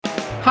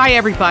Hi,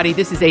 everybody.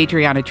 This is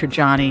Adriana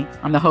Trajani.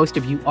 I'm the host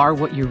of You Are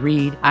What You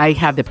Read. I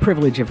have the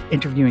privilege of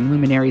interviewing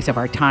luminaries of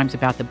our times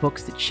about the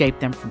books that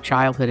shaped them from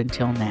childhood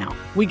until now.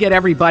 We get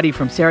everybody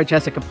from Sarah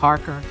Jessica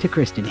Parker to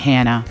Kristen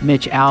Hanna,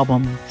 Mitch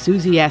Albom,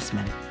 Susie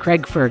Essman,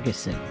 Craig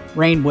Ferguson,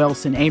 Rainn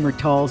Wilson, Amor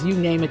Tolls, you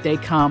name it, they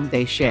come,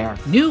 they share.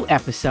 New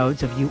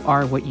episodes of You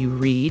Are What You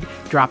Read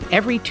drop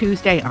every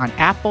Tuesday on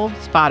Apple,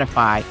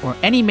 Spotify, or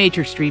any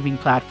major streaming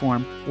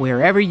platform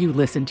wherever you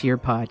listen to your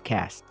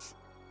podcasts.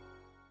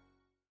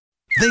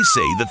 They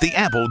say that the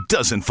apple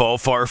doesn't fall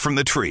far from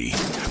the tree.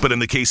 But in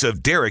the case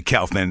of Derek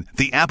Kaufman,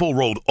 the apple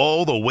rolled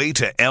all the way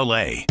to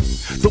L.A.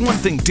 The one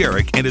thing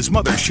Derek and his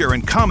mother share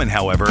in common,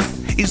 however,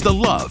 is the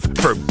love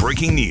for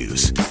breaking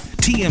news.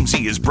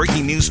 TMZ is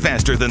breaking news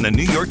faster than the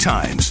New York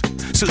Times.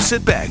 So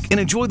sit back and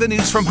enjoy the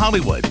news from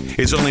Hollywood,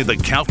 as only the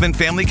Kaufman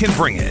family can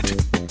bring it.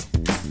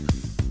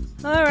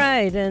 All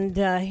right, and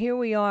here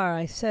we are.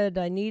 I said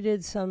I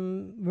needed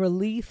some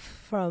relief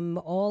from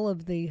all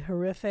of the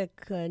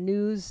horrific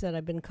news that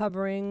I've been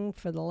covering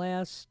for the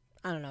last,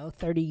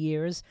 30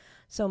 years.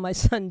 So my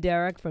son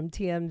Derek from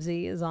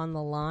TMZ is on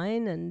the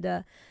line,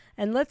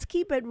 and let's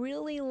keep it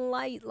really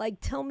light. Like,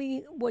 tell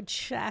me what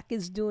Shaq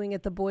is doing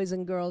at the Boys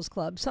and Girls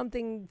Club.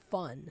 Something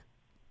fun.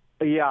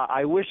 Yeah,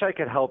 I wish I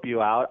could help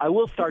you out. I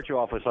will start you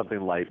off with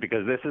something light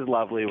because this is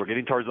lovely. We're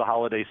getting towards the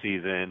holiday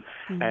season,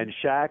 and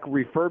Shaq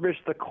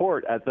refurbished the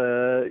court at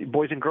the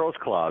Boys and Girls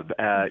Club.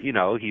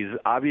 He's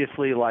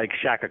obviously like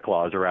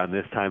Shaq-a-Claus around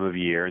this time of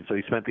year, and so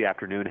he spent the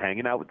afternoon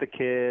hanging out with the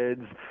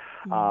kids.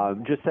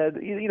 Just said,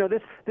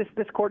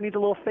 this court needs a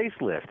little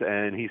facelift,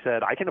 and he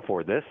said, I can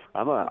afford this.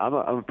 I'm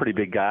a pretty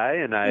big guy,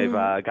 and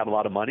I've got a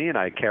lot of money, and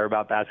I care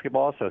about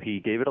basketball. So he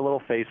gave it a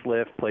little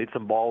facelift, played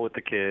some ball with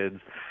the kids.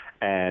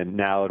 And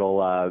now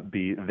it'll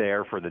be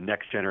there for the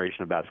next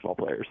generation of basketball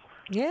players.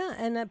 Yeah,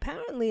 and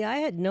apparently I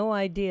had no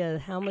idea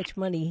how much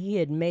money he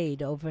had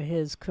made over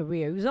his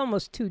career. He was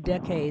almost 2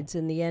 decades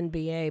in the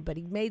NBA, but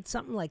he made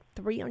something like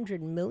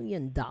 $300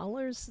 million.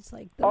 It's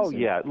like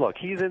yeah. Look,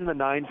 he's in the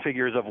 9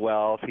 figures of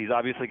wealth. He's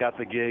obviously got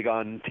the gig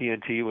on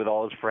TNT with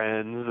all his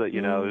friends,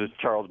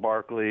 Charles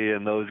Barkley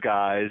and those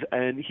guys.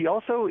 And he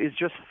also is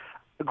just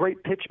a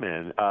great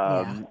pitchman.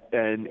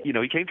 And,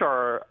 he came to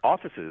our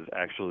offices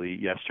actually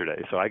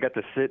yesterday. So I got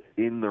to sit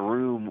in the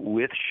room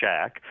with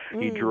Shaq.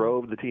 He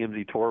drove the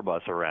TMZ tour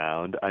bus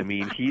around. I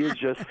mean, he is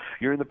just,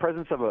 you're in the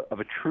presence of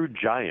a true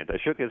giant. I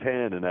shook his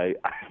hand and I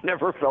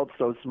never felt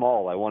so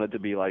small. I wanted to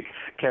be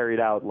carried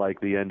out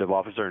like the end of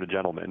Officer and a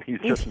Gentleman. He's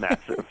just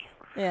massive.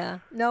 Yeah.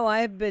 No,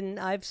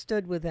 I've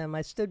stood with him.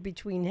 I stood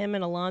between him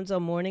and Alonzo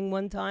Mourning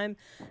one time,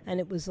 and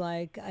it was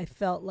like I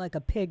felt like a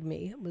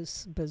pygmy. It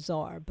was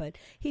bizarre, but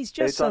he's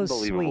just so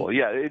unbelievable. Sweet.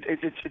 Yeah,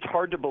 it's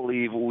hard to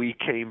believe we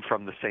came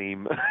from the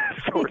same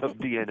sort of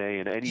DNA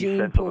in any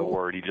sense of the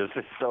word. He just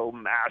is so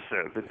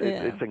massive.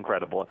 It's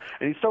incredible,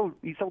 and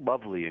he's so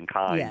lovely and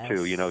kind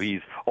too.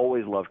 He's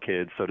always loved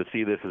kids, so to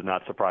see this is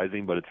not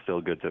surprising, but it's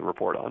still good to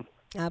report on.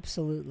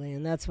 Absolutely,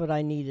 and that's what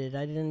I needed.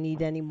 I didn't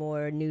need any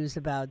more news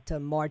about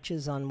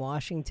marches on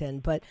Washington.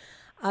 But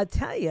I'll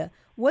tell you,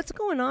 what's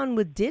going on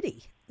with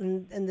Diddy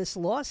and this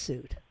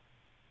lawsuit?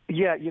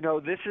 Yeah,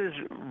 this is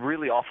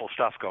really awful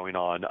stuff going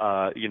on.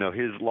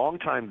 His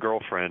longtime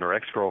girlfriend or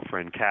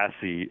ex-girlfriend,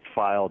 Cassie,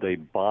 filed a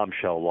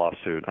bombshell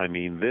lawsuit. I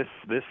mean,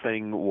 this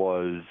thing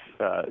was,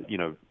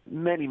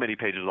 many, many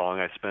pages long.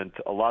 I spent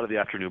a lot of the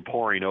afternoon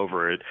poring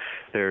over it.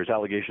 There's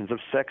allegations of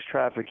sex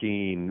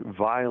trafficking,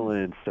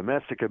 violence,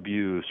 domestic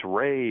abuse,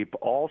 rape,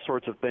 all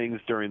sorts of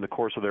things during the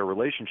course of their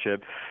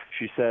relationship.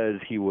 She says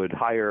he would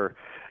hire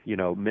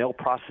male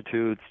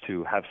prostitutes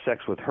to have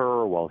sex with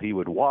her while he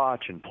would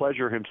watch and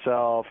pleasure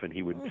himself, and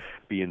he would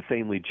be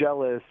insanely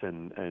jealous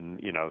and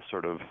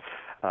sort of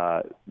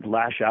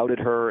lash out at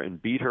her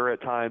and beat her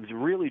at times.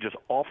 Really just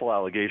awful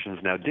allegations.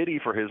 Now, Diddy,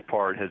 for his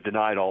part, has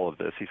denied all of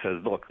this. He says,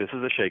 look, this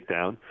is a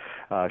shakedown.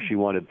 She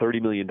wanted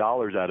 $30 million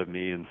out of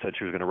me and said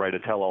she was going to write a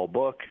tell-all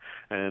book,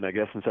 and I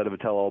guess instead of a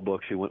tell-all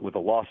book, she went with a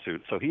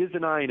lawsuit. So he is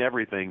denying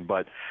everything,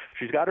 but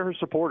she's got her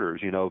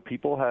supporters.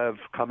 People have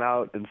come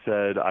out and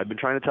said, I've been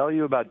trying to tell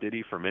you about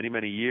Diddy for many,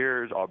 many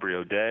years. Aubrey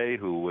O'Day,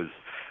 who was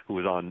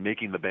on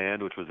Making the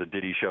Band, which was a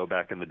Diddy show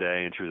back in the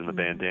day, and she was in the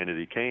band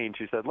Danity Kane.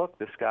 She said, look,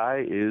 this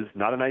guy is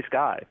not a nice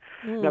guy.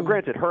 Now,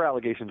 granted, her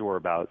allegations were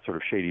about sort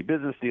of shady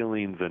business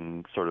dealings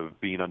and sort of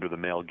being under the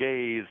male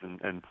gaze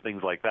and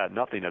things like that.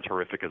 Nothing as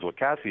horrific as what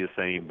Cassie is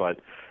saying,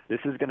 but this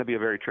is going to be a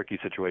very tricky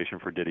situation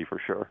for Diddy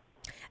for sure.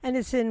 And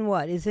it's in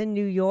what? Is in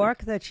New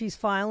York that she's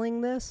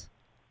filing this?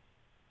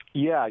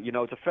 Yeah,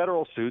 it's a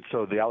federal suit,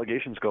 so the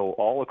allegations go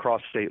all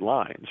across state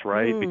lines,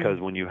 right? Because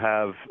when you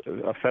have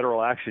a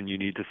federal action, you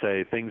need to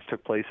say things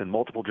took place in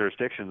multiple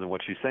jurisdictions, and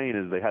what she's saying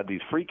is they had these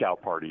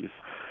freak-out parties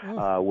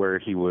where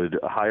he would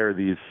hire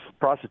these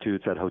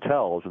prostitutes at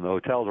hotels, and the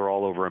hotels are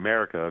all over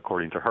America,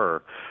 according to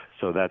her,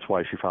 so that's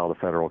why she filed a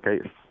federal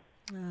case.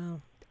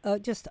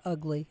 Just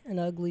ugly, an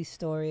ugly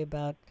story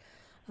about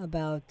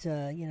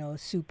a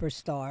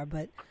superstar,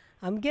 but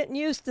I'm getting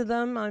used to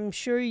them. I'm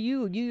sure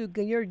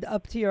you're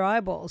up to your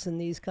eyeballs in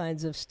these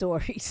kinds of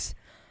stories.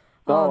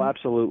 Oh,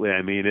 absolutely.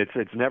 I mean,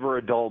 it's never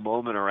a dull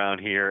moment around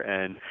here.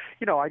 And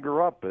I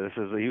grew up.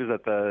 He was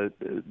at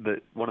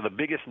the one of the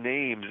biggest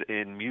names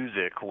in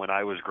music when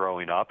I was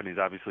growing up, and he's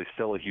obviously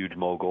still a huge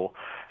mogul.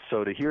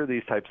 So to hear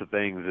these types of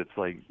things, it's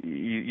like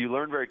you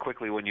learn very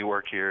quickly when you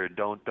work here.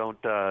 Don't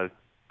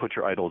put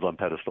your idols on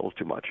pedestals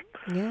too much.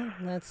 Yeah,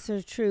 that's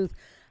the truth.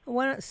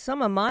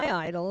 Some of my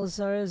idols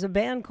is a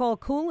band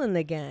called Kool and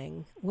the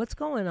Gang. What's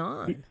going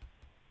on?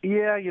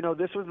 Yeah,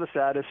 this was the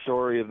saddest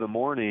story of the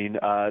morning.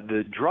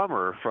 The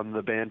drummer from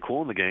the band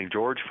Kool and the Gang,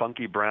 George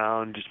Funky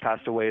Brown, just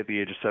passed away at the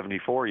age of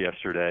 74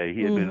 yesterday.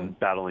 He had been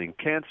battling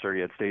cancer.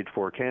 He had stage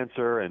 4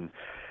 cancer, and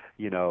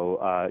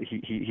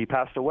he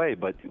passed away.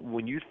 But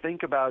when you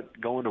think about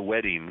going to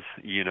weddings,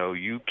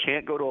 you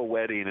can't go to a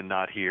wedding and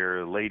not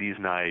hear Ladies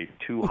Night,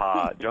 Too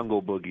Hot,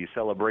 Jungle Boogie,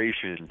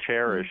 Celebration,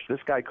 Cherish. This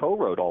guy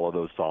co-wrote all of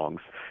those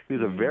songs. He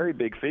was a very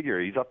big figure.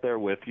 He's up there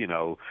with,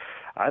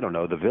 I don't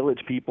know, the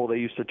Village People they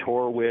used to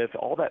tour with,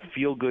 all that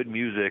feel-good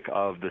music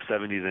of the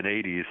 70s and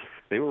 80s.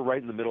 They were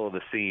right in the middle of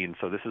the scene,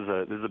 so this is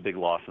a big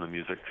loss in the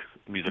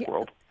music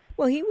world.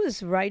 Well, he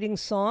was writing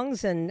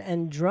songs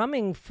and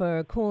drumming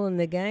for Kool and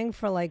the Gang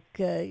for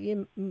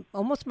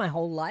almost my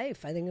whole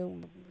life. I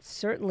think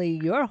certainly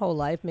your whole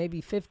life, maybe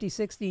 50,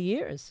 60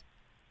 years.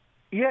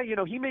 Yeah,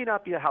 he may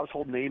not be a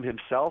household name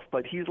himself,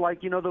 but he's like,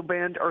 the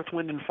band Earth,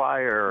 Wind, and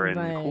Fire and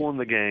Kool and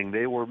the Gang.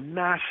 They were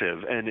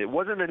massive, and it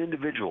wasn't an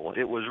individual.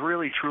 It was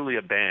really, truly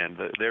a band.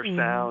 Their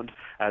sound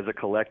as a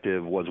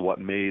collective was what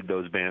made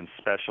those bands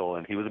special,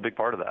 and he was a big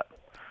part of that.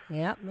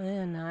 Yeah,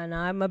 man, and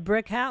I'm a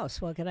brick house.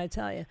 What can I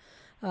tell you?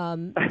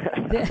 Now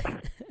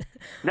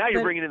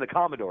you're bringing in the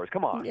Commodores.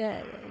 Come on.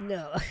 Yeah,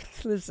 no,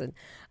 listen.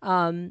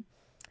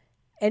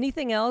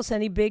 Anything else?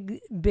 Any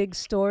big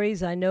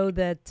stories? I know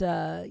that,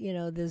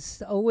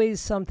 there's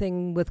always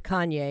something with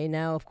Kanye.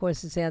 Now, of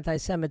course, it's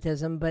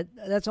anti-Semitism, but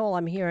that's all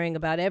I'm hearing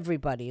about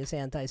everybody is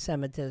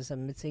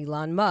anti-Semitism. It's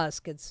Elon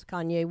Musk. It's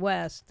Kanye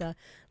West.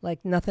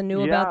 Nothing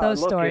new about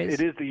those stories.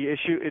 It is the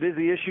issue. It is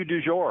the issue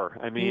du jour.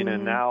 I mean,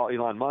 and now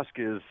Elon Musk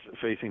is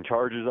facing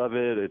charges of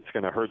it. It's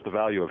going to hurt the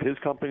value of his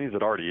companies.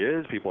 It already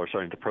is. People are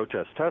starting to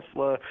protest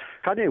Tesla.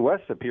 Kanye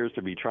West appears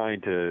to be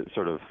trying to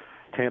sort of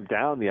tamp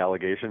down the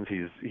allegations.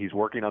 He's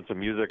working on some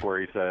music where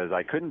he says,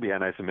 I couldn't be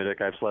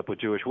anti-Semitic, I've slept with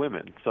Jewish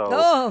women.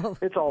 So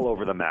It's all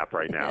over the map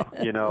right now,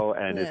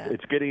 and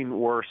it's getting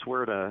worse.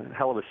 We're in a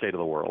hell of a state of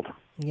the world.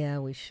 Yeah,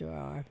 we sure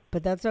are.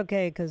 But that's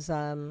okay because,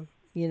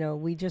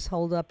 we just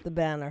hold up the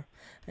banner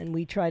and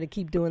we try to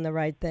keep doing the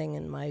right thing.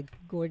 And my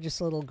gorgeous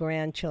little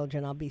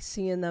grandchildren, I'll be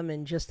seeing them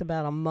in just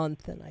about a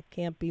month, and I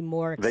can't be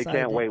more excited. They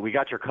can't wait. We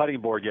got your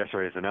cutting board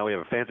yesterday, so now we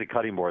have a fancy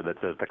cutting board that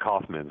says the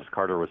Kaufmans.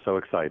 Carter was so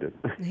excited.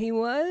 He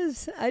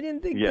was? I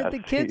didn't think that the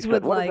kids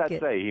would like it. What does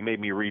that say? He made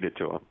me read it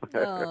to him.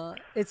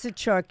 It's a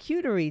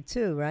charcuterie,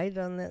 too, right?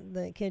 On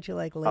the can't you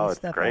lay it's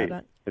stuff great. out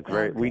on? It's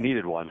great. We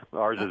needed one.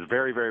 Ours is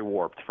very, very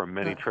warped from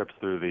many trips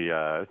through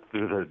the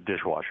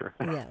dishwasher.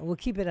 Yeah, we'll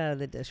keep it out of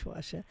the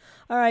dishwasher.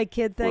 All right,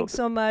 kid. Thanks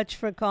so much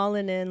for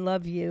calling in.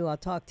 Love you. I'll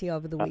talk to you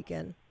over the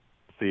weekend.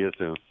 See you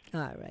soon.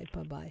 All right.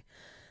 Bye-bye.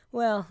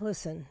 Well,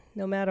 listen,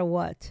 no matter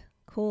what,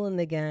 Kool and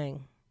the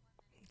Gang,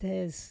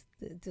 this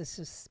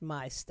is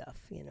my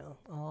stuff,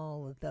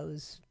 all of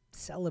those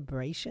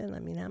celebration. I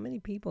mean, how many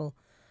people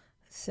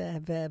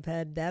have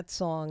had that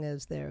song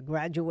as their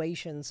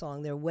graduation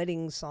song, their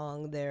wedding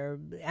song, their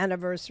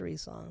anniversary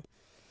song?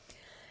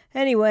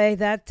 Anyway,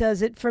 that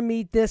does it for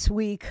me this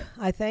week.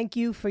 I thank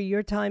you for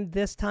your time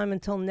this time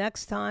until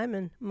next time.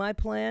 And my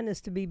plan is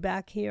to be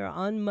back here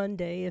on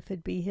Monday, if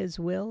it be his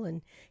will,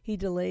 and he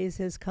delays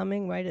his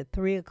coming right at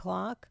 3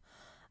 o'clock.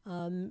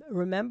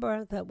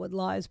 Remember that what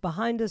lies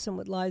behind us and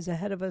what lies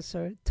ahead of us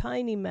are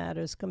tiny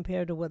matters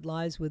compared to what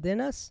lies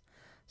within us.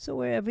 So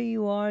wherever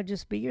you are,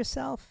 just be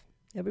yourself.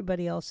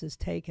 Everybody else is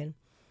taken.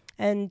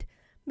 And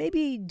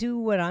maybe do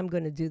what I'm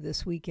going to do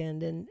this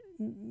weekend and,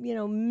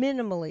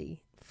 minimally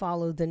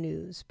follow the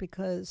news,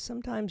 because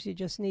sometimes you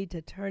just need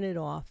to turn it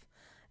off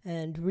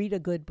and read a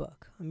good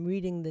book. I'm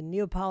reading the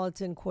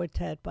Neapolitan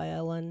Quartet by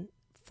Ellen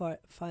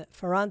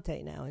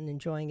Ferrante now and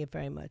enjoying it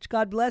very much.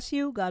 God bless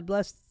you. God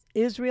bless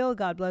Israel.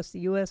 God bless the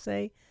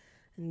USA.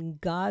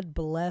 And God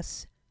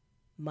bless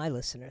my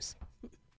listeners.